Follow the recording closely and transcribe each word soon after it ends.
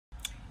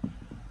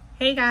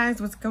Hey guys,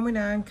 what's going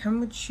on?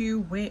 Coming with you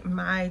with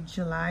my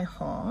July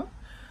haul.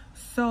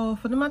 So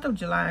for the month of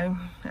July,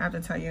 I have to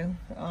tell you,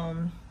 a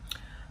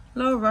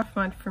little rough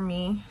month for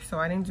me. So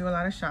I didn't do a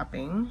lot of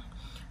shopping.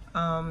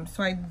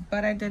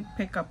 But I did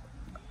pick up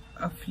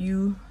a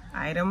few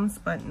items,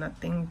 but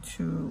nothing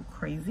too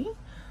crazy.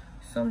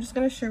 So I'm just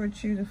gonna share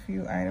with you the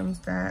few items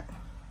that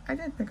I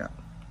did pick up.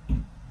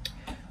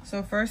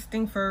 So first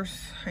thing first,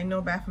 I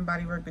know Bath &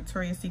 Body Works,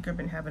 Victoria's Secret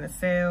been having a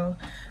sale.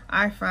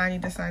 I finally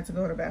decided to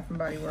go to Bath &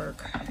 Body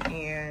Works,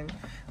 and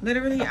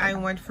literally I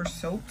went for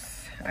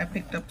soaps. I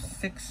picked up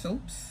 6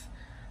 soaps,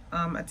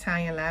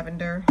 Italian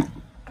lavender.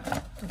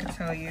 I can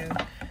tell you,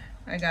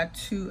 I got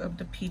 2 of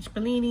the peach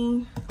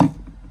Bellini.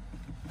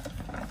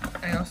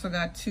 I also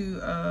got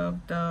 2 of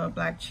the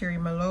black cherry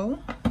Merlot,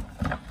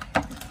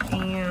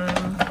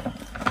 and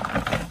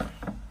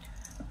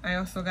I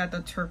also got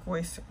the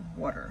turquoise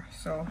water.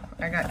 So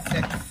I got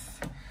 6.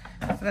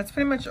 So that's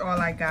pretty much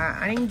all I got.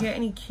 I didn't get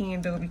any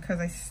candle because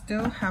I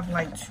still have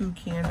like 2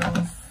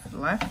 candles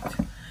left.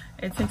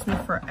 It takes me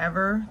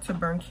forever to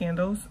burn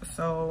candles.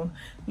 So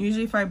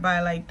usually if I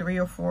buy like 3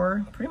 or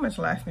 4, pretty much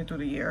lasts me through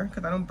the year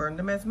because I don't burn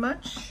them as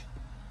much.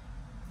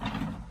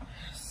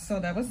 So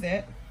that was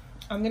it.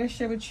 I'm gonna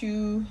share with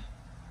you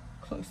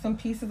some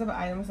pieces of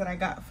items that I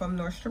got from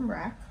Nordstrom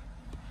Rack.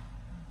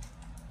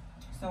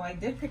 So I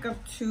did pick up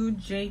 2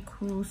 J.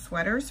 Crew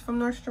sweaters from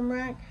Nordstrom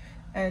Rack,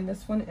 and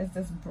this one is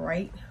this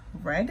bright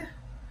red.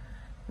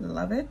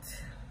 Love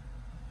it.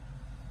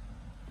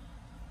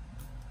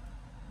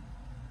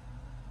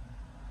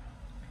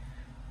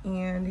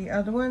 And the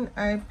other one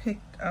I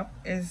picked up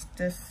is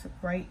this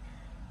bright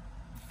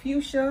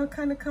fuchsia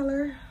kind of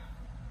color.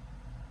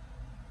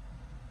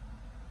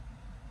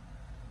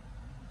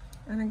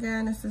 And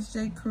again, this is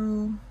J.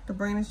 Crew. The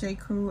brand is J.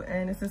 Crew,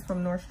 and this is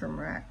from Nordstrom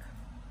Rack.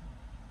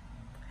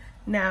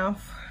 Now,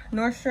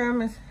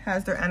 Nordstrom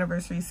has their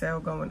anniversary sale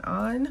going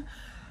on.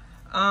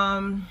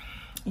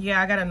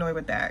 Yeah, I got annoyed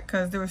with that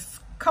because there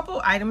was a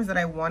couple items that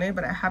I wanted,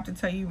 but I have to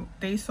tell you,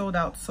 they sold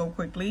out so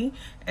quickly.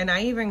 And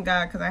I even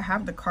got, because I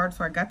have the card,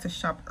 so I got to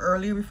shop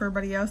earlier before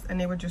everybody else,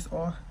 and they were just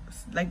all,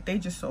 like, they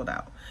just sold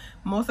out.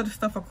 Most of the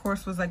stuff, of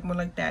course, was like more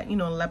like that, you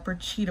know, leopard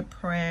cheetah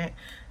print,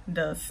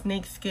 the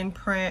snake skin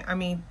print. I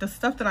mean, the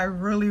stuff that I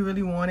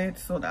really wanted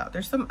sold out.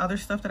 There's some other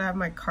stuff that I have in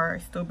my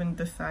cart. I've still been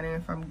deciding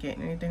if I'm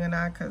getting anything or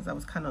not because I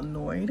was kind of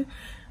annoyed.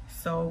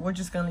 So we're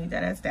just gonna leave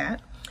that as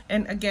that.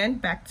 And again,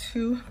 back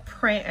to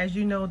print. As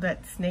you know,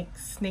 that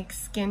snake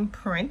skin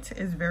print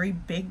is very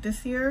big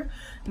this year.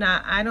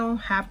 Now I don't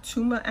have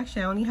too much.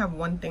 Actually, I only have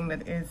one thing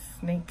that is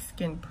snake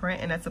skin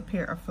print, and that's a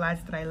pair of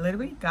flats that I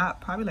literally got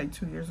probably like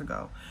 2 years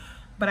ago.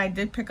 But I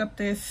did pick up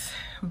this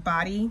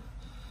body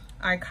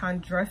icon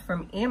dress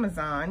from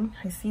Amazon.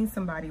 I seen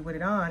somebody with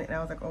it on, and I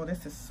was like, oh,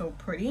 this is so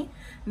pretty.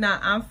 Now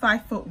I'm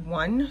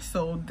 5'1",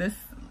 so this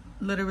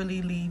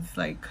literally leads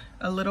like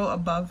a little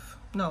above,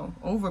 no,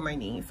 over my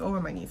knees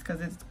because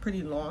it's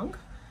pretty long.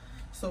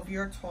 So if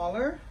you're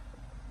taller,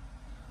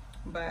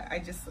 but I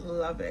just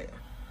love it.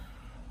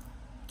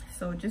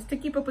 So just to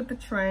keep up with the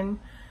trend,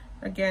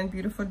 again,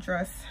 beautiful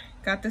dress.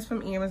 Got this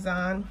from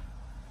Amazon.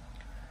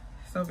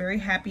 So very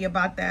happy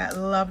about that.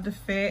 Love the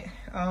fit.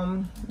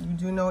 You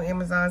do know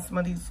Amazon, some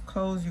of these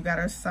clothes you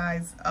gotta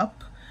size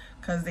up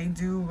because they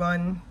do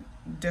run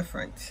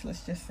different.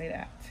 Let's just say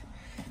that.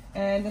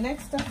 And the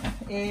next stuff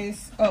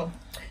is, oh,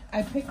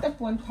 I picked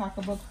up one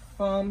pocketbook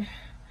from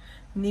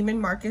Neiman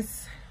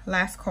Marcus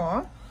Last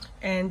Call,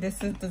 and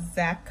this is the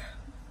Zac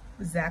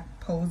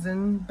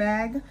Posen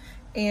bag,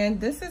 and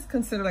this is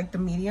considered like the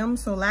medium.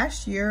 So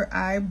last year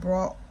I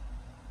brought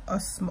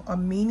a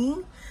mini,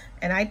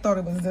 and I thought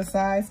it was this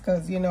size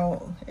because, you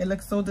know, it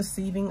looks so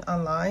deceiving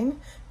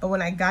online. But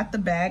when I got the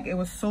bag, it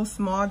was so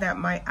small that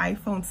my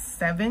iPhone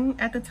 7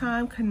 at the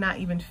time could not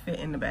even fit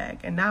in the bag.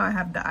 And now I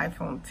have the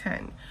iPhone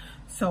 10.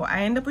 So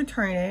I ended up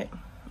returning it.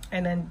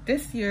 And then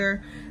this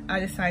year,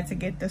 I decided to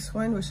get this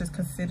one, which is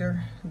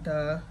considered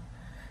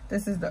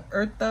this is the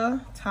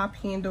Eartha top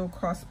handle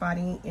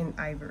crossbody in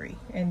ivory.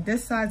 And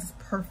this size is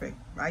perfect.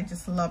 I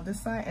just love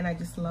this size, and I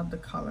just love the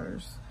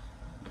colors.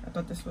 I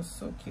thought this was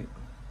so cute.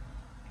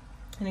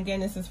 And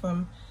again, this is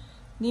from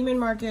Neiman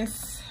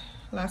Marcus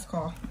Last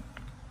Call.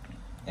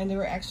 And they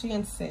were actually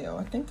on sale.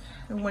 I think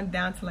it went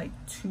down to like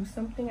 2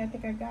 something. I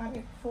think I got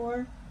it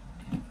for.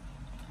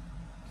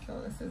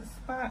 So this is a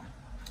spot.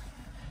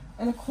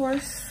 And of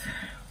course,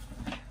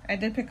 I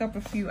did pick up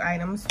a few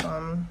items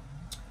from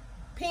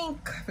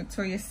Pink,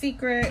 Victoria's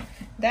Secret.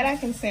 That I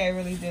can say I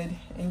really did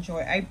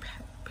enjoy. I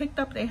picked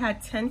up, they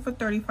had 10 for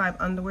 $35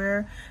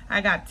 underwear.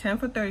 I got 10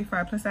 for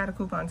 $35, plus I had a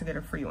coupon to get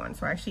a free one.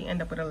 So I actually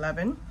end up with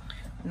 11.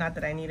 Not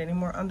that I need any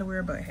more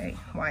underwear, but hey,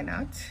 why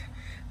not?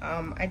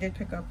 I did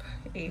pick up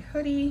a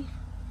hoodie.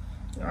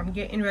 I'm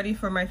getting ready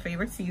for my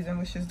favorite season,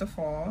 which is the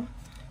fall.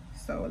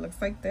 So it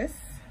looks like this.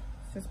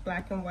 It's just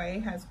black and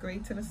white, has gray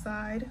to the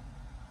side.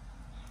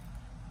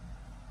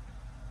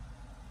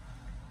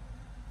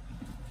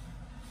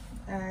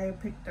 I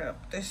picked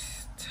up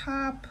this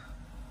top.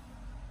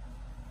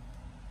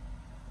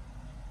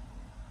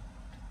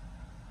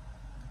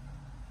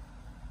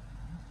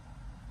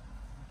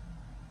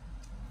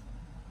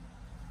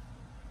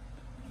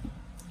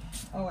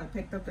 Oh, I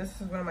picked up, this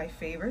is one of my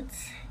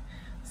favorites.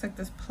 It's like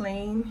this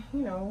plain,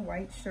 you know,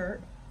 white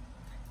shirt.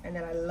 And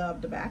then I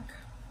love the back.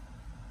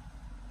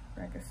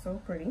 Back is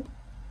so pretty.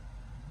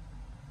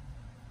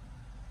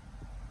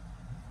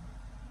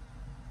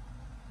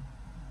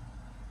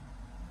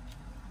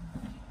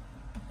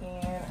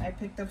 And I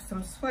picked up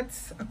some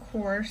sweats, of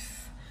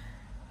course.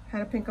 Had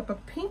to pick up a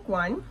pink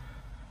one.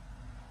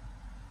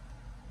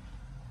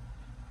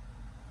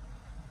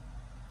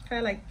 Kind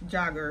of like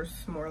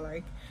joggers, more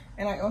like.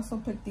 And I also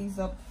picked these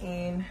up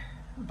in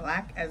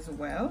black as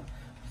well.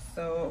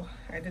 So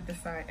I did the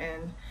side,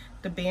 and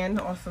the band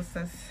also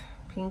says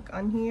pink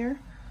on here.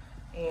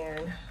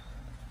 And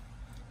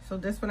so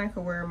this one I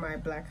could wear my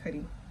black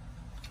hoodie.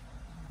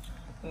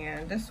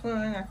 And this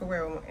one I could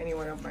wear on any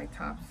one of my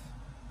tops.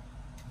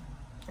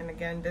 And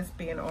again, this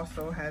band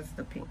also has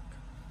the pink.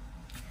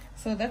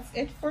 So that's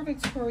it for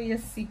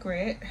Victoria's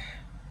Secret.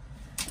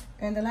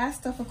 And the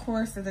last stuff, of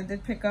course, is I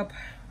did pick up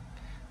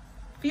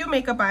a few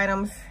makeup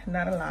items,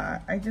 not a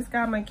lot. I just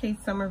got my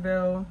Kate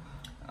Somerville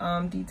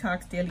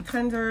Detox Daily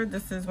Cleanser.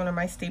 This is one of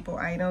my staple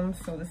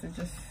items, so this is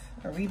just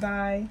a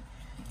rebuy.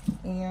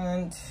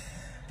 And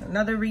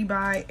another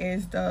rebuy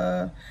is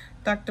the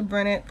Dr.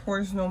 Bennett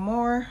Pores No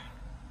More.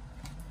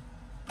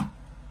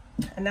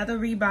 Another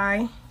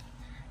rebuy,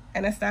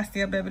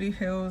 Anastasia Beverly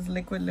Hills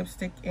Liquid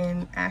Lipstick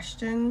in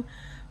Ashton.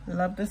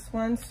 Love this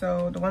one.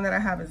 So the one that I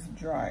have is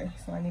dry,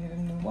 so I needed a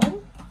new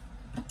one.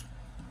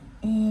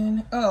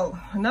 And oh,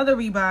 another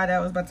rebuy that I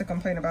was about to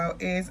complain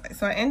about is,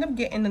 so I end up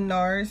getting the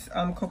NARS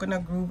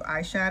Coconut Groove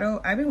eyeshadow.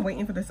 I've been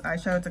waiting for this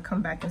eyeshadow to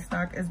come back in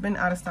stock. It's been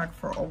out of stock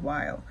for a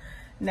while.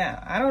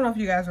 Now, I don't know if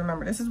you guys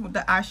remember, this is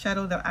the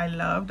eyeshadow that I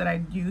love, that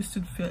I used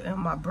to fill in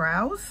my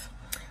brows.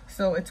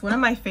 So it's one of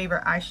my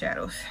favorite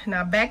eyeshadows.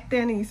 Now back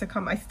then it used to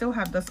come, I still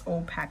have this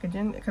old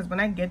packaging, because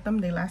when I get them,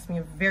 they last me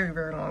a very,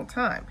 very long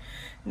time.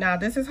 Now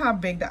this is how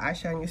big the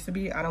eyeshadow used to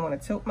be. I don't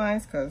want to tilt mine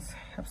because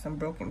I have some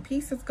broken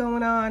pieces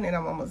going on, and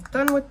I'm almost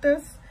done with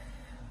this.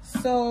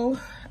 So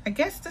I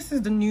guess this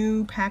is the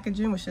new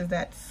packaging, which is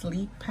that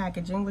sleek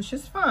packaging, which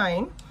is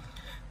fine.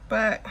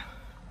 But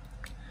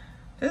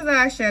this is the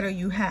eyeshadow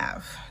you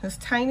have, this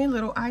tiny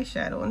little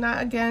eyeshadow. Now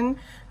again,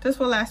 this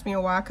will last me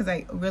a while because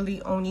I really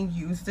only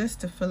use this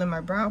to fill in my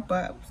brow,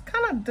 but I was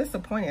kind of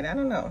disappointed. I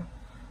don't know.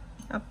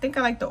 I think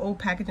I like the old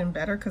packaging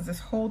better because this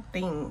whole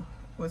thing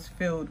was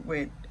filled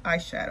with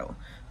eyeshadow.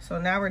 So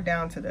now we're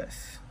down to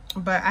this.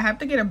 But I have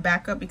to get a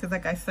backup because,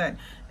 like I said,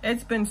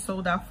 it's been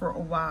sold out for a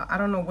while. I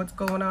don't know what's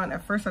going on.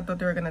 At first I thought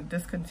they were going to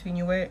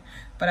discontinue it,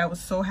 but I was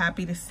so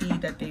happy to see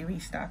that they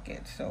restock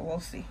it. So we'll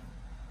see.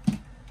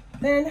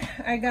 Then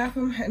I got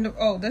from,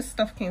 oh, this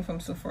stuff came from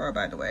Sephora,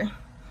 by the way.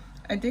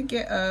 I did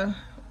get a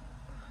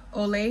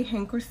Ole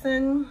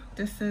Henderson.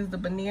 This is the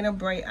Banana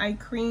Bright Eye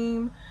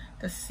Cream,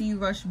 the Sea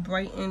Rush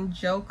Brighten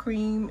Gel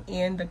Cream,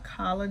 and the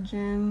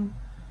Collagen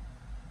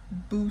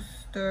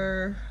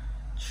Booster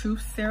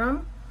Truth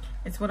Serum.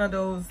 It's one of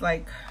those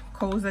like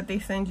codes that they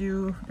send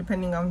you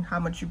depending on how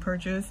much you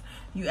purchase.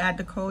 You add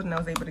the code, and I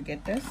was able to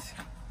get this.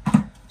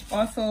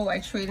 Also, I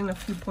traded in a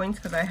few points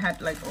because I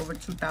had like over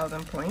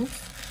 2,000 points.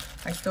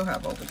 I still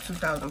have over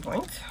 2,000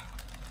 points.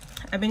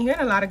 I've been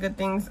hearing a lot of good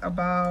things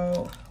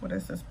about, what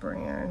is this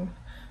brand?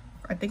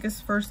 I think it's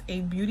First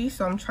Aid Beauty.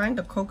 So I'm trying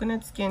the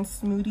Coconut Skin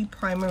Smoothie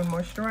Primer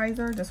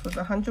Moisturizer. This was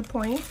 100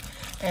 points.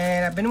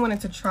 And I've been wanting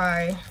to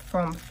try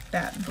from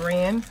that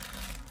brand,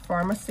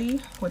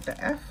 Pharmacy with the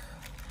F.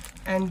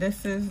 And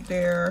this is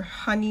their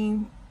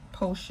Honey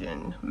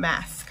Potion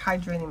Mask,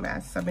 Hydrating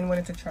Mask. So I've been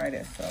wanting to try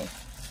this. So,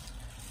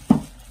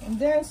 and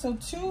then, so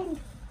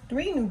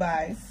three new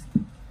buys.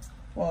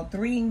 Well,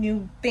 3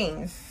 new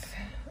things.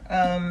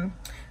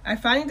 I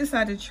finally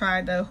decided to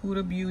try the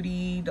Huda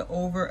Beauty, the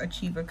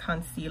Overachiever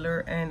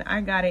Concealer, and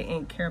I got it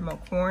in Caramel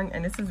Corn,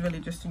 and this is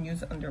really just to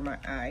use under my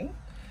eye.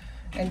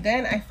 And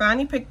then I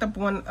finally picked up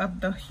one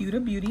of the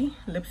Huda Beauty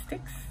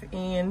lipsticks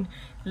in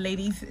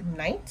Ladies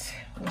Night,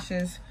 which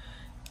is,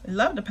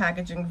 love the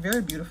packaging,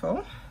 very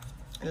beautiful.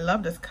 I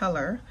love this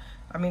color.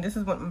 I mean, this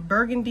is what,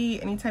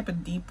 burgundy, any type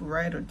of deep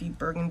red or deep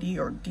burgundy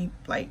or deep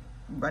like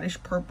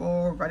reddish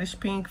purple, reddish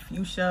pink,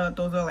 fuchsia.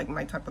 Those are like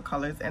my type of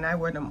colors, and I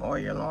wear them all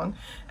year long.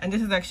 And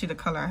this is actually the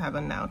color I have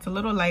on now. It's a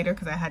little lighter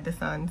because I had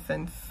this on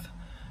since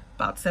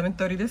about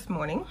 7:30 this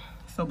morning.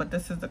 So, but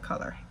this is the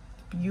color.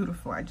 It's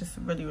beautiful. I just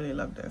really, really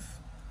love this.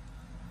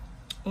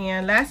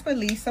 And last but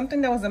least, something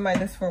that was on my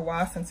list for a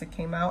while since it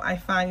came out, I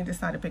finally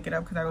decided to pick it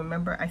up because I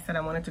remember I said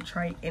I wanted to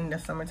try it in the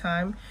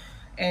summertime.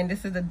 And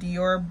this is the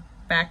Dior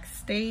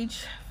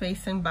Backstage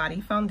Face and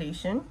Body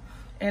Foundation.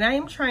 And I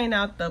am trying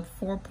out the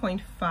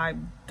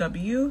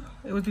 4.5W.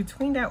 It was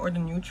between that or the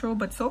neutral,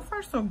 but so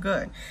far so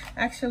good.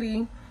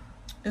 Actually,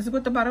 this is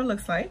what the bottle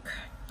looks like,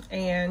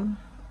 and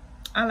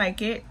I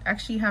like it. I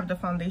actually have the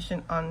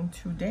foundation on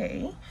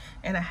today,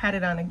 and I had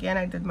it on again.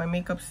 I did my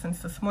makeup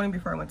since this morning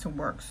before I went to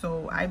work.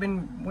 So I've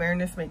been wearing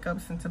this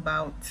makeup since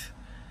about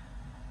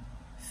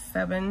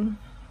 7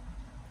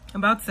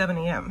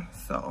 a.m.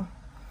 So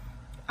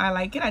I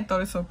like it. I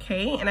thought it's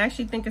okay, and I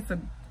actually think it's a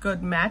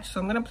good match,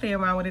 so I'm gonna play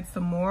around with it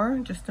some more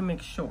just to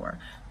make sure.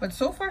 But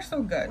so far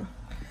so good.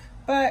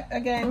 But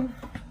again,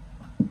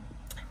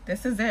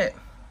 this is it.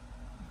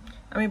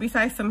 I mean,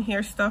 besides some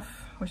hair stuff,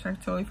 which I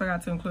totally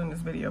forgot to include in this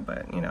video,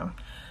 but you know,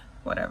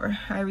 whatever,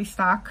 I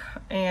restock.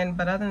 And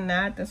but other than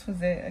that, this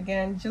was it.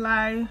 Again,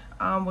 July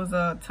was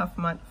a tough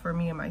month for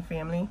me and my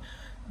family,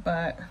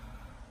 but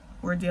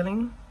we're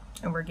dealing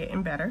and we're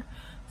getting better.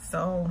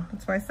 So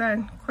that's why I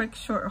said quick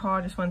short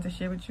haul, just wanted to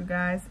share with you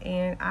guys,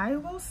 and I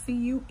will see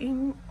you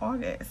in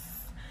August.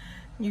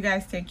 You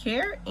guys take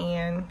care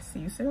and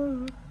see you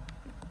soon.